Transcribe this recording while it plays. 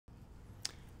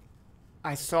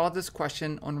I saw this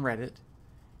question on Reddit,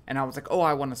 and I was like, oh,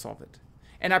 I want to solve it.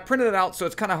 And I printed it out, so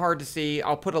it's kind of hard to see.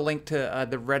 I'll put a link to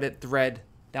the Reddit thread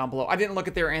down below. I didn't look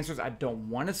at their answers. I don't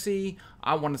want to see.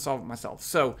 I want to solve it myself.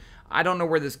 So I don't know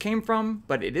where this came from,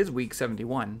 but it is week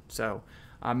 71. So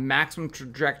maximum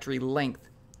trajectory length.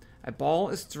 A ball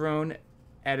is thrown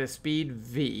at a speed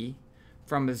v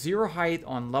from a zero height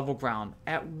on level ground.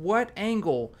 At what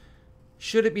angle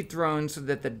should it be thrown so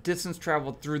that the distance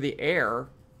traveled through the air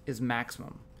is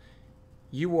maximum?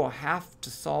 You will have to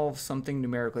solve something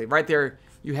numerically. Right there,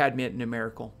 you had me at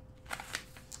numerical.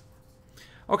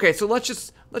 Okay, so let's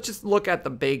just look at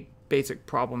the basic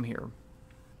problem here.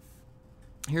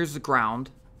 Here's the ground,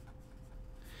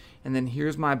 and then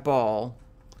here's my ball,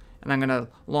 and I'm gonna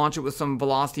launch it with some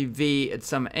velocity v at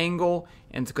some angle,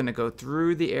 and it's gonna go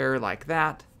through the air like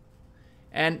that.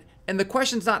 And the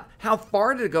question's not how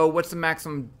far did it go, what's the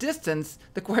maximum distance?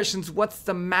 The question's what's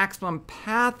the maximum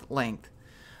path length?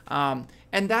 And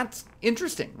that's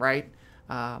interesting, right?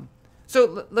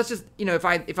 So let's just, if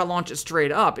I launch it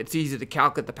straight up, it's easy to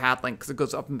calculate the path length because it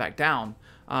goes up and back down.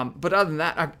 But other than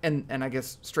that, and I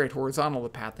guess straight horizontal, the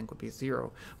path length would be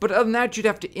 0. But other than that, you'd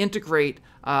have to integrate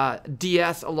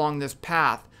ds along this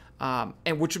path,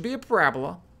 and which would be a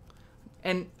parabola.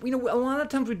 And, a lot of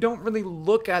times we don't really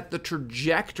look at the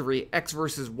trajectory, x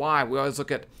versus y. We always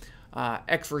look at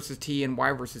x versus t and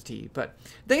y versus t. But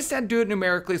they said do it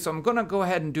numerically, so I'm going to go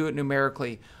ahead and do it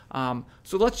numerically.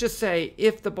 So let's just say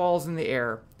if the ball's in the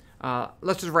air,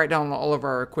 let's just write down all of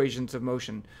our equations of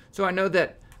motion. So I know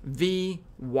that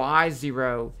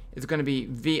vy0 is going to be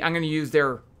v. I'm going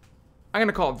to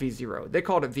call it v0. They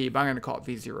called it v, but I'm going to call it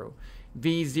v0.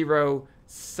 v0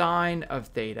 sine of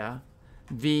theta.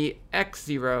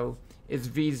 Vx0 is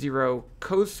v0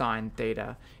 cosine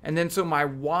theta. And then so my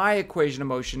y equation of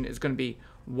motion is going to be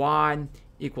y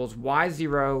equals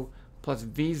y0 plus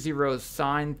v0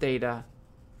 sine theta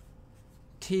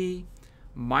t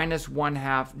minus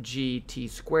 1/2 gt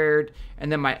squared. And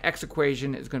then my x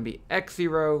equation is going to be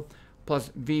x0 plus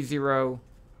v0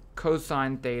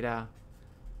 cosine theta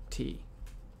t.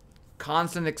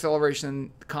 Constant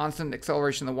acceleration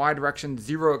in the y direction,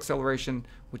 0 acceleration,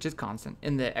 which is constant,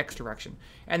 in the x direction.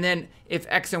 And then if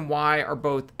x and y are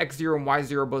both, x0 and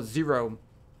y0 are both 0,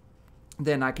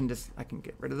 then I can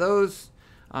get rid of those.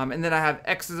 And then I have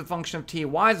x as a function of t,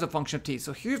 y as a function of t.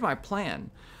 So here's my plan.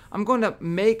 I'm going to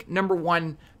make, number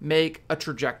one, make a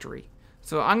trajectory.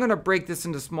 So I'm going to break this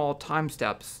into small time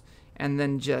steps and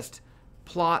then just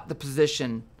plot the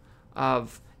position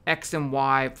of x and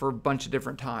y for a bunch of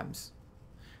different times.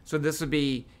 So this would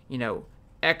be, xi, yi.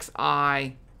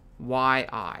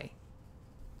 And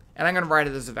I'm going to write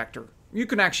it as a vector. You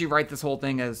can actually write this whole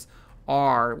thing as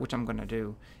r, which I'm going to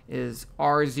do, is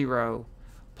r0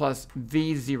 plus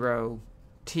v0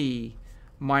 t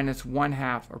minus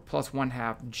 1/2 or plus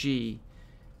 1/2 g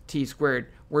t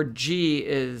squared, where g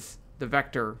is the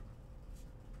vector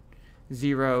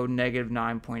 0, negative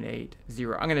 9.8,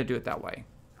 0. I'm going to do it that way.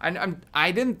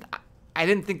 I didn't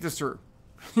think this through.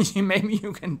 Maybe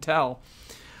you can tell.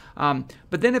 But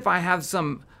then if I have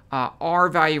some r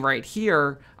value right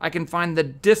here, I can find the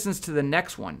distance to the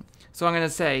next one. So I'm going to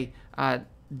say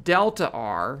delta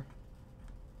r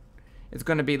is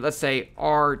going to be, let's say,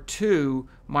 r2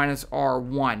 minus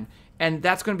r1. And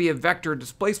that's going to be a vector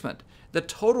displacement. The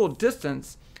total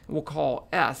distance we'll call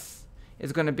s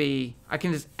is going to be, I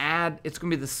can just add, it's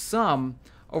going to be the sum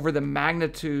over the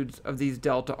magnitudes of these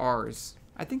delta r's.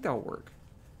 I think that'll work.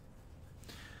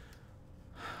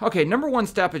 Okay, number one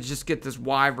step is just get this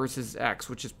y versus x,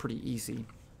 which is pretty easy.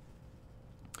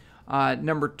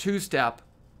 Number two step,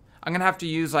 I'm going to have to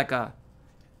use like I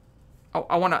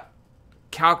want to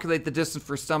calculate the distance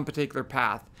for some particular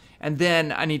path. And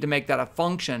then I need to make that a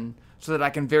function so that I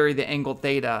can vary the angle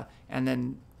theta and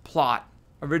then plot.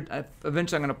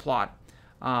 Eventually I'm going to plot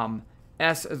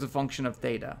s as a function of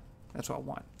theta. That's what I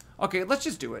want. Okay, let's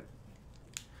just do it.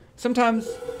 Sometimes,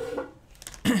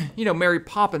 Mary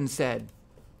Poppins said,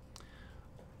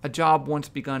 a job once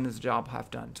begun is a job half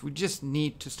done. So we just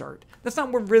need to start. That's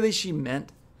not what really she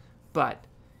meant, but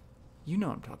you know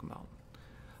what I'm talking about.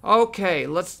 Okay,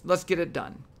 let's get it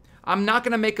done. I'm not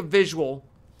going to make a visual.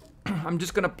 I'm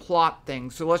just going to plot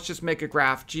things. So let's just make a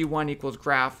graph. G1 equals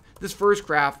graph. This first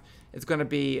graph is going to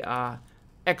be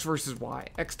x versus y.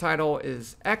 X title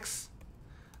is x.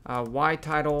 Y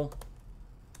title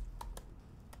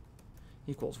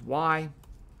equals y.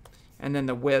 And then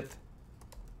the width,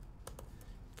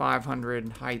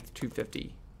 500, height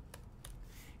 250.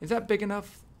 Is that big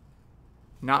enough?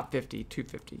 Not 50,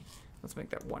 250. Let's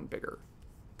make that one bigger.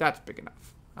 That's big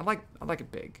enough. I like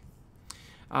it big.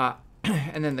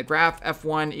 And then the graph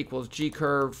f1 equals g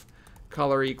curve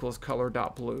color equals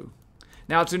color.blue.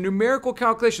 Now it's a numerical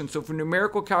calculation, so for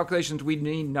numerical calculations we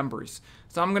need numbers.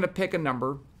 So I'm going to pick a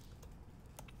number.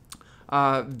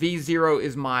 V0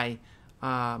 is my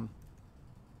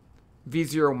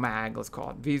V0 mag, let's call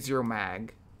it V0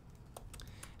 mag.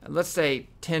 And let's say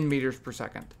 10 meters per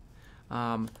second.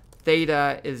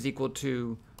 Theta is equal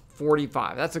to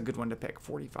 45. That's a good one to pick,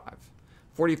 45.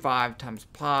 45 times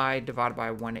pi divided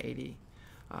by 180.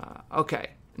 Okay,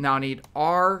 now I need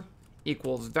R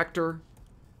equals vector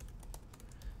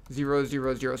 0,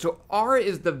 0, 0. So R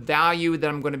is the value that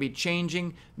I'm going to be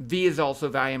changing. V is also a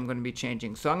value I'm going to be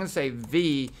changing. So I'm going to say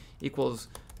V equals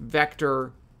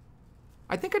vector.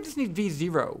 I think I just need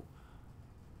V0.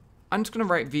 I'm just going to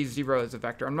write V0 as a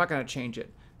vector. I'm not going to change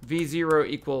it. V0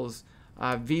 equals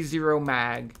V0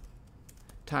 mag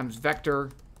times vector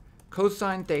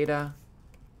cosine theta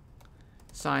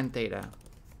sine theta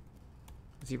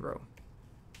 0.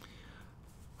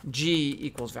 G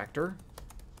equals vector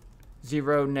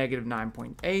 0, negative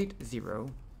 9.8,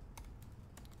 0.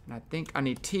 And I think I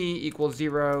need t equals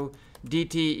 0,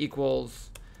 dt equals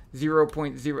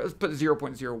 0.0. Let's put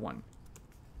 0.01.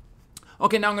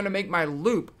 Okay, now I'm going to make my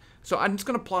loop. So I'm just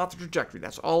going to plot the trajectory.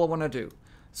 That's all I want to do.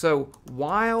 So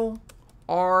while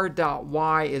r dot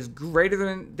y is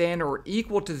greater than or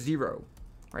equal to 0,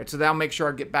 right? So that'll make sure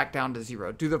I get back down to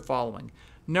 0. Do the following.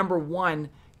 Number 1,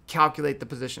 calculate the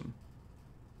position,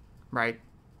 right?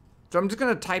 So I'm just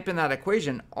going to type in that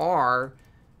equation, r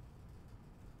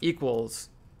equals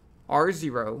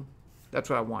r0. That's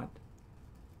what I want.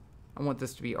 I want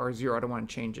this to be r0. I don't want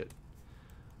to change it.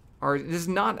 This is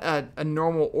not a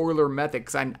normal Euler method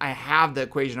because I have the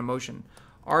equation of motion.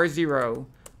 R0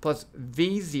 plus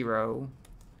V0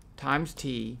 times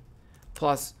t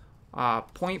plus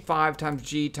 0.5 times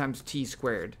g times t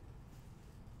squared.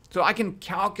 So I can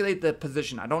calculate the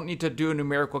position. I don't need to do a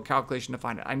numerical calculation to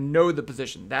find it. I know the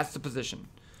position. That's the position.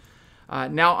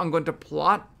 Now I'm going to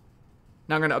plot.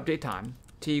 Now I'm going to update time.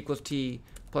 T equals t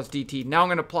plus dt. Now I'm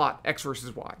going to plot x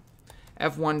versus y.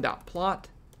 F1 dot plot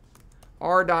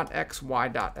r dot x, y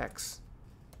dot x.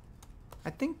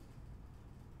 I think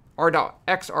r dot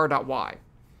x, r dot y.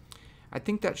 I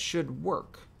think that should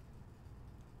work.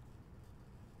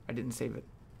 I didn't save it.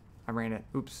 I ran it.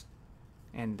 Oops.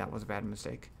 And that was a bad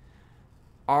mistake.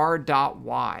 R dot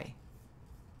y.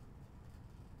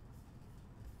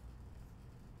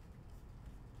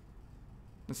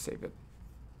 Let's save it.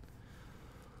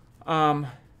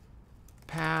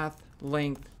 Path,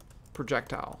 length,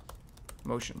 projectile,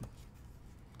 motion.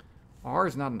 R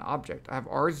is not an object. I have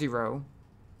R0.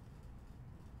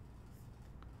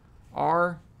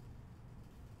 R.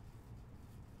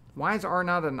 Why is R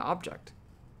not an object?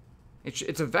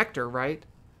 It's a vector, right?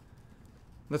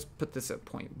 Let's put this at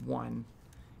 0.1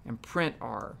 and print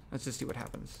R. Let's just see what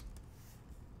happens.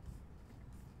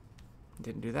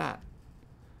 Didn't do that.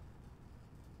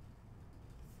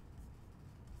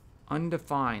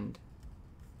 Undefined.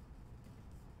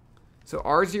 So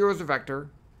R0 is a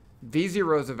vector.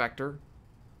 V0 is a vector.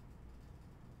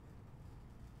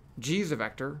 G is a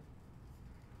vector.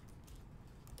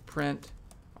 Print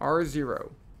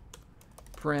R0.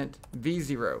 Print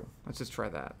V0. Let's just try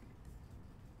that.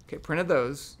 Okay, printed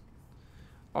those.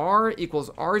 R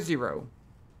equals R0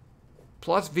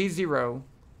 plus V0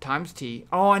 times t.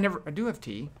 Oh, I do have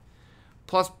t.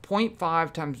 Plus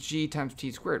 0.5 times g times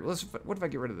t squared. What if I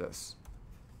get rid of this?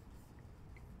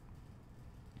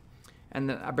 And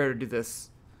then I better do this.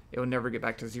 It will never get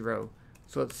back to 0.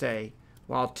 So let's say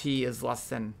while t is less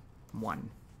than 1.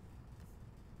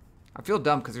 I feel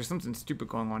dumb because there's something stupid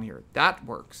going on here. That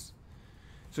works.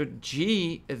 So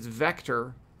g is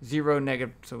vector 0,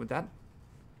 negative. So with that,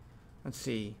 let's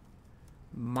see,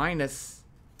 minus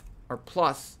or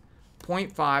plus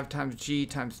 0.5 times g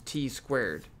times t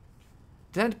squared.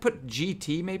 Did I put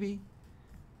gt maybe?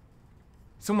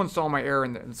 Someone saw my error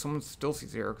and someone still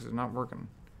sees the error because it's not working.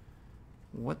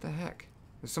 What the heck?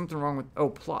 There's something wrong with, oh,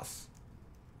 plus.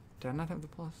 Did I not have the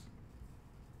plus?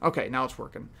 Okay, now it's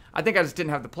working. I think I just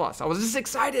didn't have the plus. I was just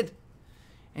excited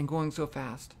and going so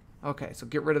fast. Okay, so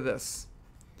get rid of this.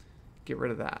 Get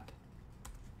rid of that.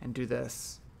 And do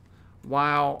this.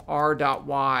 While r dot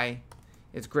y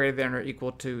is greater than or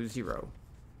equal to 0.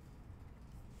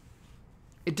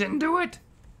 It didn't do it.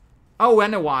 Oh, I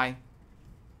know why.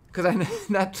 Because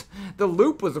that the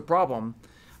loop was a problem.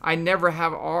 I never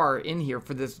have r in here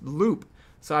for this loop.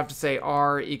 So I have to say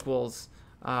r equals,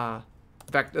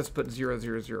 vector, let's put 0,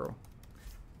 0, 0.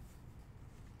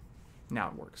 Now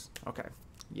it works. Okay,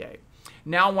 yay.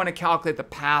 Now I want to calculate the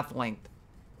path length.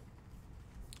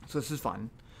 So this is fun.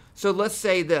 So let's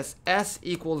say this, s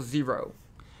equals 0.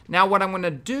 Now what I'm going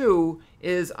to do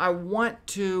is I want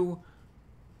to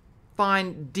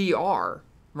find dr,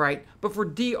 right? But for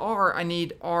dr, I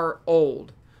need r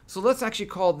old. So let's actually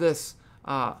call this,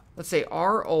 let's say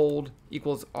r old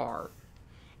equals r.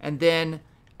 And then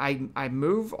I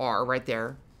move r right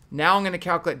there. Now I'm going to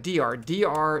calculate dr.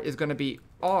 dr is going to be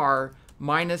r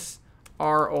minus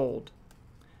r old.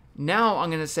 Now I'm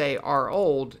going to say r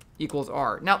old equals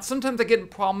r. Now, sometimes I get in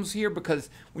problems here because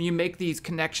when you make these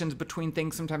connections between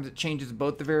things, sometimes it changes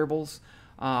both the variables.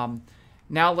 Now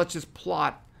let's just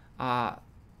plot, it's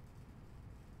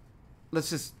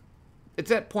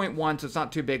at 0.1, so it's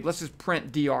not too big. Let's just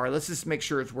print dr. Let's just make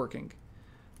sure it's working.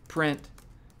 Print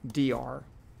dr.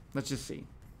 Let's just see.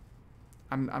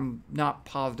 I'm not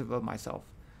positive of myself.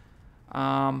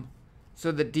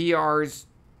 So the drs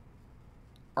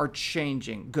are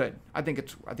changing. Good. I think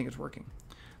it's working.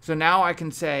 So now I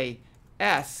can say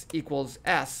s equals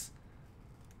s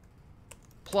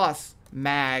plus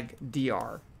mag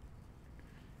dr.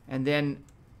 And then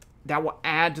that will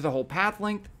add to the whole path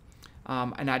length.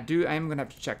 And I am going to have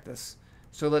to check this.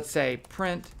 So let's say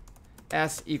print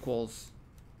s equals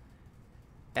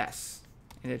s.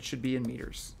 And it should be in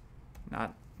meters,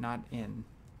 not in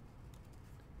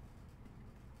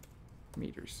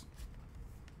meters.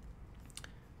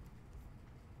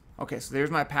 Okay, so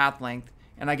there's my path length,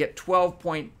 and I get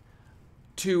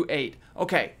 12.28.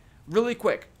 Okay, really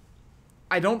quick.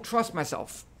 I don't trust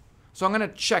myself, so I'm going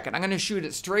to check it. I'm going to shoot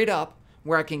it straight up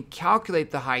where I can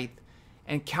calculate the height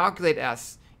and calculate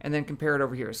s, and then compare it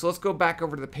over here. So let's go back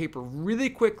over to the paper really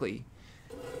quickly.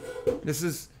 This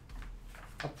is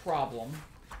a problem.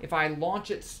 If I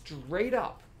launch it straight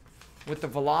up with the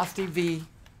velocity v,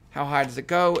 how high does it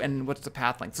go, and what's the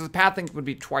path length? So the path length would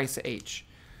be twice h.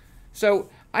 So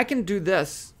I can do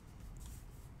this.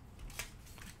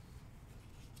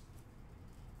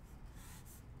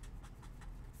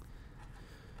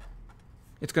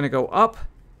 It's going to go up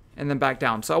and then back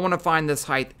down. So I want to find this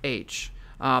height h.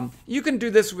 You can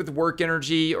do this with work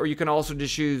energy, or you can also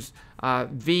just use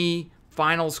v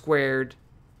final squared.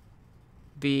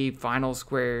 V final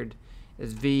squared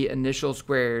is v initial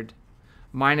squared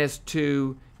minus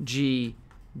 2g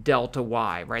delta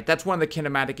y, right? That's one of the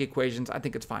kinematic equations. I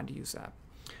think it's fine to use that.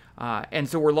 And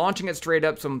so we're launching it straight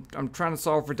up, so I'm trying to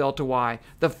solve for delta y.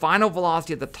 The final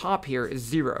velocity at the top here is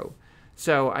 0.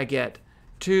 So I get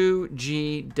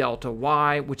 2g delta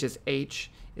y, which is h,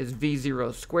 is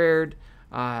v0 squared.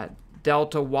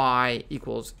 Delta y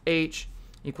equals h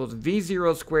equals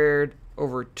v0 squared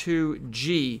over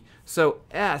 2g. So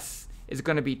s is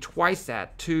going to be twice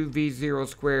that, 2v0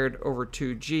 squared over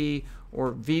 2g,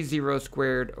 or v0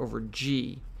 squared over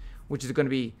g, which is going to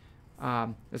be,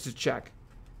 let's just check,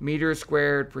 meters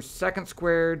squared per second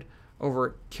squared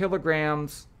over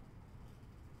kilograms.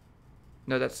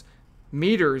 No, that's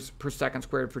meters per second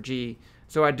squared for g.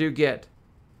 So I do get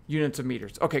units of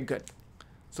meters. Okay, good.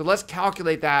 So let's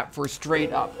calculate that for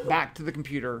straight up, back to the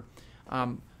computer,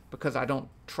 because I don't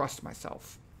trust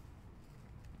myself.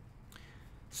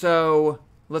 So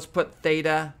let's put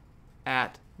theta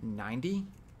at 90.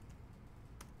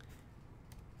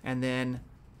 And then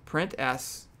print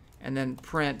s, and then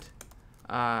print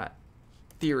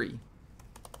theory.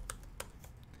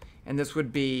 And this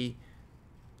would be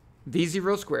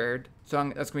v0 squared.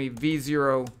 So that's going to be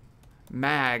v0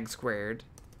 mag squared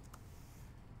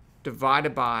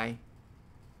divided by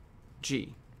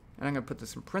g. And I'm going to put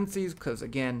this in parentheses because,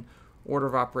 again, order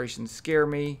of operations scare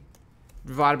me.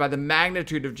 Divided by the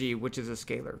magnitude of g, which is a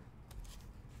scalar.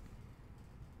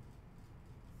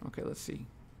 Okay, let's see.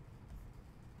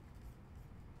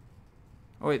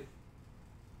 Oh, wait.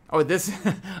 Oh, this,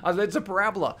 it's a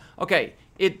parabola. Okay,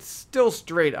 it's still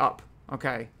straight up,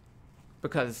 okay?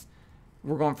 Because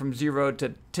we're going from 0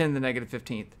 to 10 to the negative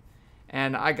 15th.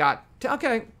 And I got,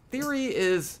 okay, theory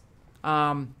is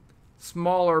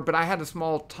smaller, but I had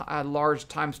a large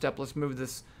time step. Let's move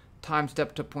this time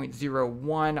step to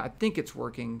 0.01. I think it's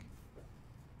working.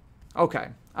 Okay,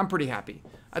 I'm pretty happy.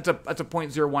 That's a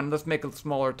 0.01. Let's make a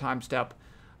smaller time step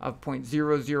of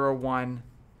 0.001.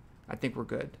 I think we're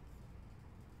good.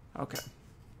 Okay,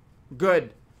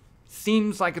 good.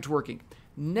 Seems like it's working.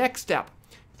 Next step,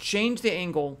 change the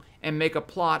angle and make a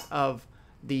plot of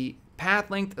the path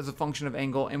length as a function of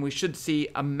angle, and we should see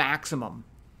a maximum.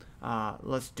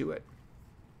 Let's do it.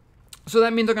 So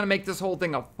that means they're going to make this whole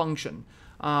thing a function.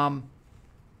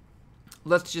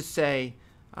 Let's just say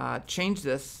change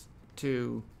this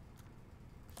to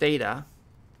theta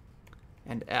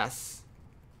and s,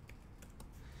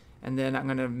 and then I'm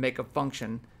going to make a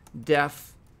function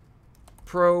def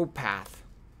pro path,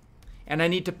 and I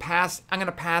need to pass, I'm going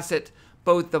to pass it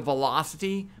both the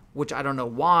velocity, which I don't know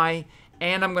why,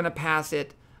 and I'm going to pass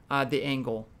it the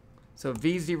angle. So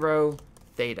v0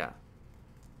 theta.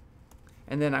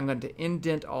 And then I'm going to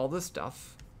indent all this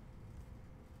stuff.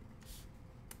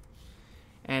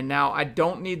 And now I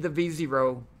don't need the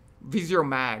V0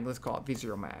 mag. Let's call it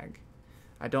V0 mag.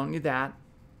 I don't need that.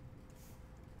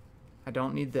 I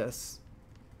don't need this.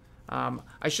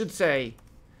 I should say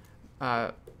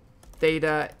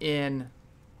theta in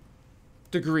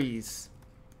degrees.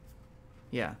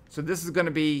 Yeah, so this is going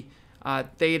to be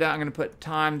theta. I'm going to put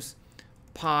times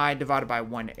pi divided by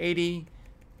 180.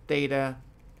 Theta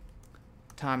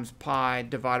times pi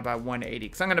divided by 180.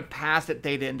 Because I'm going to pass it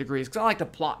theta in degrees. Because I like to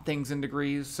plot things in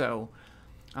degrees. So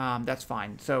that's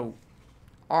fine. So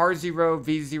R0,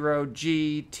 V0,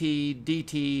 G, T,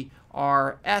 dt,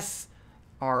 R, S,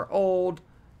 R old.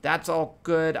 That's all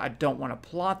good. I don't want to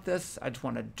plot this. I just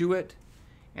want to do it.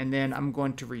 And then I'm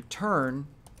going to return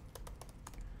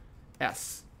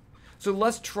S. So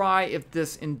let's try if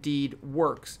this indeed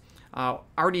works. I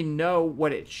already know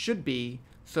what it should be.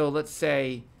 So let's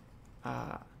say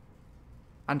I'm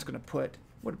just going to put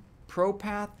what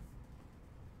ProPath.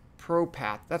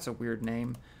 ProPath. That's a weird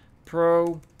name.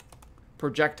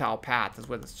 Projectile path is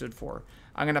what it stood for.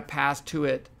 I'm going to pass to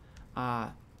it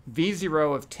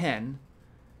V0 of 10.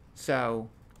 So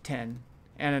 10.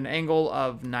 And an angle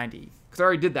of 90. Because I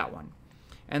already did that one.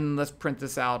 And let's print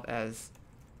this out as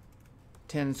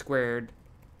 10 squared.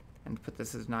 And put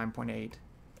this as 9.8.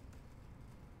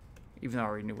 Even though I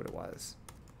already knew what it was.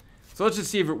 So let's just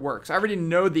see if it works. I already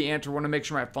know the answer. I want to make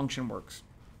sure my function works.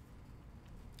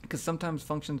 Because sometimes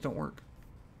functions don't work.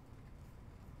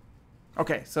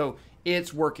 Okay, so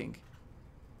it's working.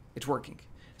 It's working.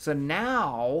 So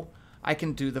now I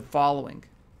can do the following.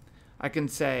 I can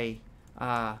say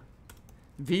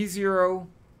V0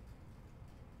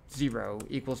 0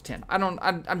 equals 10. I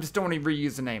just don't want to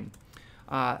reuse the name.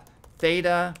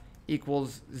 Theta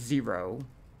equals 0.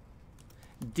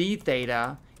 D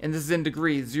theta, and this is in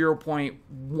degrees,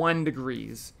 0.1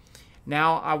 degrees.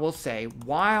 Now I will say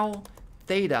while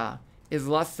theta is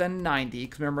less than 90,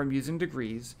 because remember I'm using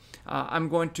degrees, I'm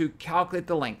going to calculate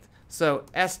the length. So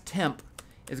S temp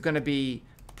is going to be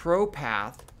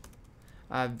ProPath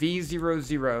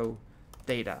V00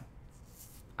 theta.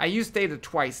 I used theta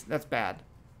twice. That's bad.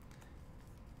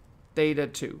 Theta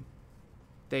 2.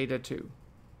 Theta 2.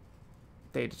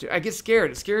 Theta 2. I get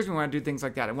scared. It scares me when I do things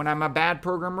like that. And when I'm a bad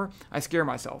programmer, I scare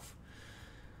myself.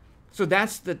 So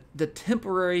that's the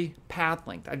temporary path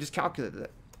length. I just calculated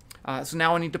it. So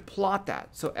now I need to plot that.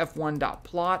 So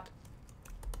f1.plot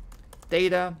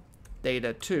theta,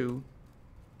 theta 2,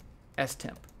 S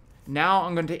temp. Now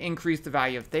I'm going to increase the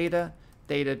value of theta.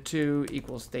 Theta 2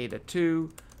 equals theta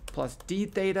 2 plus d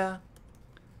theta.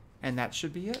 And that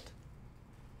should be it.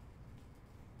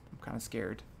 I'm kind of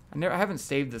scared. I haven't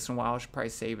saved this in a while. I should probably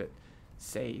save it.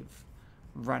 Save.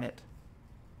 Run it.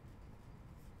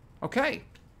 Okay.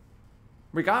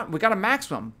 We got a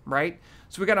maximum, right?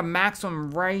 So we got a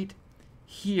maximum right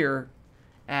here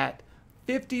at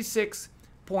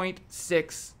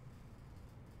 56.6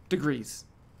 degrees.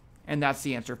 And that's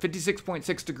the answer.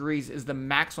 56.6 degrees is the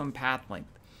maximum path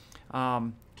length.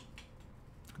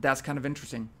 That's kind of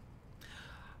interesting.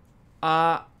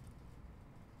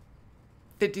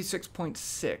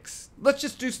 56.6. Let's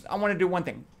just do, I want to do one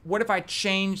thing. What if I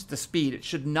change the speed? It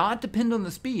should not depend on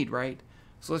the speed, right?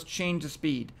 So let's change the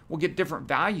speed. We'll get different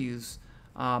values,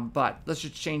 but let's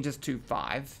just change this to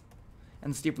 5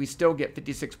 and see if we still get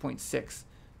 56.6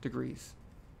 degrees.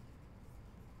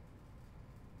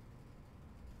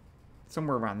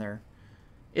 Somewhere around there.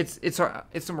 It's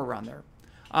somewhere around there.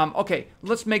 Okay,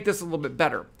 let's make this a little bit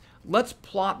better. Let's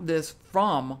plot this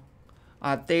from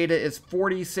theta is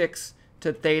 46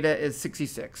 to theta is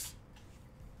 66.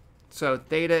 So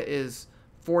theta is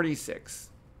 46.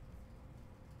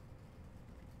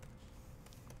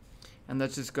 And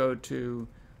let's just go to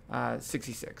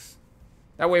 66.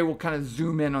 That way we'll kind of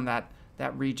zoom in on that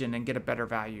region and get a better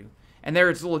value. And there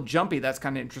it's a little jumpy. That's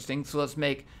kind of interesting. So let's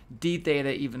make d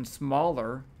theta even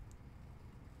smaller.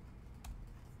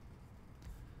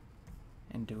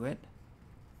 And do it.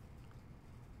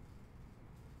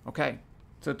 Okay.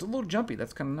 So it's a little jumpy.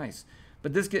 That's kind of nice.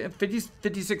 But this get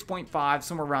 56.5,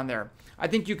 somewhere around there. I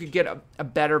think you could get a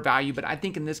better value, but I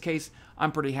think in this case,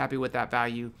 I'm pretty happy with that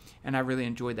value, and I really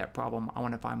enjoyed that problem. I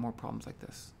want to find more problems like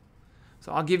this.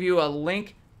 So I'll give you a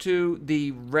link to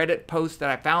the Reddit post that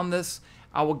I found this.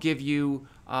 I will give you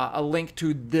a link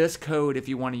to this code if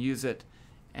you want to use it,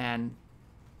 and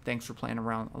thanks for playing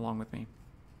around along with me.